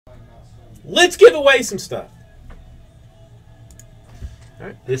let's give away some stuff. All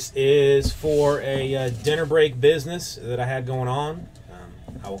right, this is for a dinner break business that I had going on.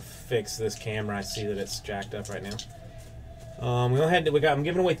 I will fix this camera. I see that it's jacked up right now. I'm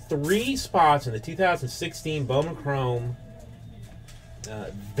giving away 3 spots in the 2016 Bowman Chrome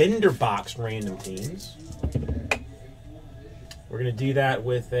vendor box random teams. We're going to do that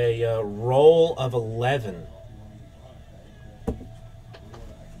with a roll of 11.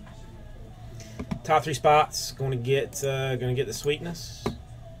 Top 3 spots going to get the sweetness.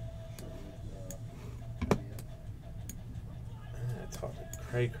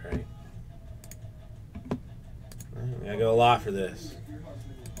 Cray. I gotta go a lot for this.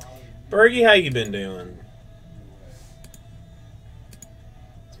 Bergie, how you been doing?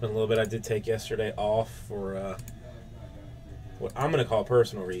 It's been a little bit. I did take yesterday off for what I'm gonna call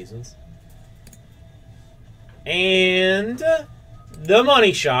personal reasons. And the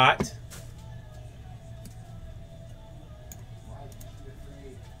money shot.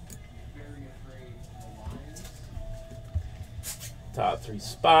 Top 3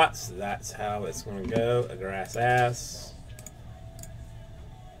 spots. That's how it's going to go. A grass ass.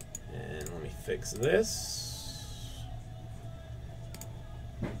 And let me fix this.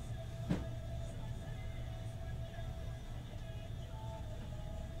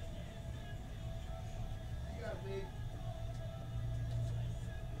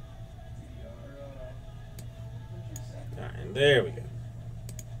 Alright, and there we go.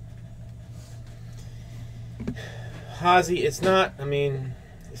 Hazy, it's not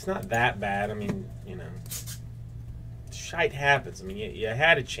that bad. I mean, you know, shite happens. I mean, you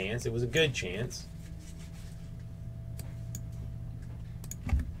had a chance. It was a good chance.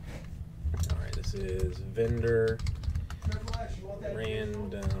 All right, this is vendor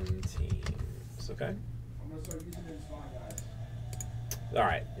random teams. Okay. All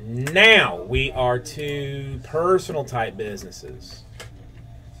right, now we are to personal type businesses.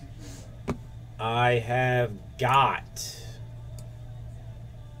 I have got,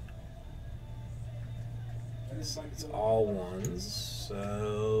 it's all ones,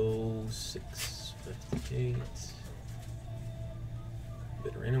 so 658,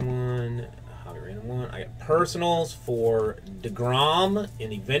 bit random one, hobby random one. I got personals for DeGrom in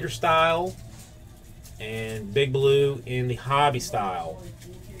the vendor style and Big Blue in the hobby style.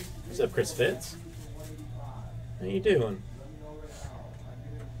 What's up, Chris Fitz? How you doing?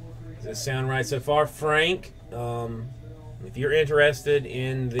 Does this sound right so far? Frank, if you're interested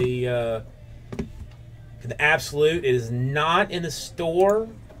in the Absolute, it is not in the store,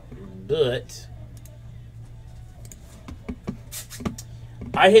 but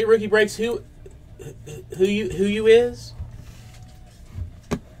I hate rookie breaks. Who you is?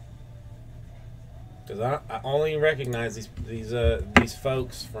 Because I only recognize these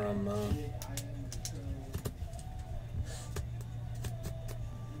folks from.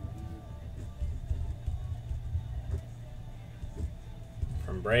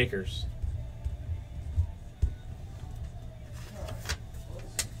 Breakers.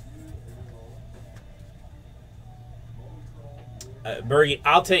 Bergie,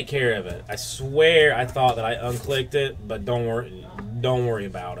 I'll take care of it. I swear I thought that I unclicked it, but don't worry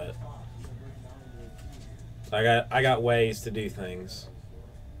about it. I got ways to do things.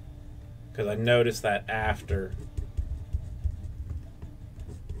 Because I noticed that after.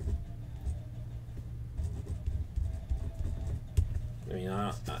 I mean,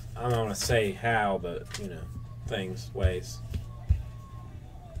 I don't want to say how, but, you know, things, ways.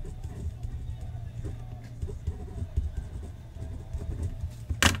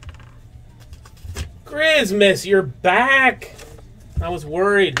 Grizmus, you're back! I was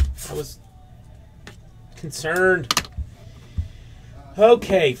worried. I was concerned.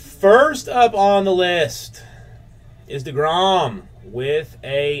 Okay, first up on the list is DeGrom with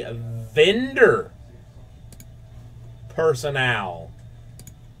a vendor personnel.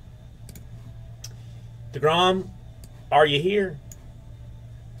 DeGrom, are you here?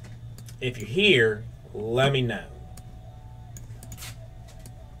 If you're here, let me know.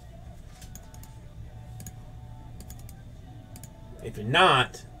 If you're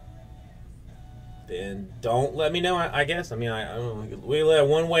not, then don't let me know, I guess. I mean, I don't know. We let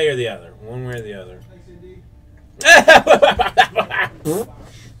one way or the other. One way or the other.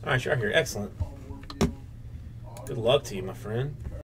 All right, sure, here. Excellent. Good luck to you, my friend.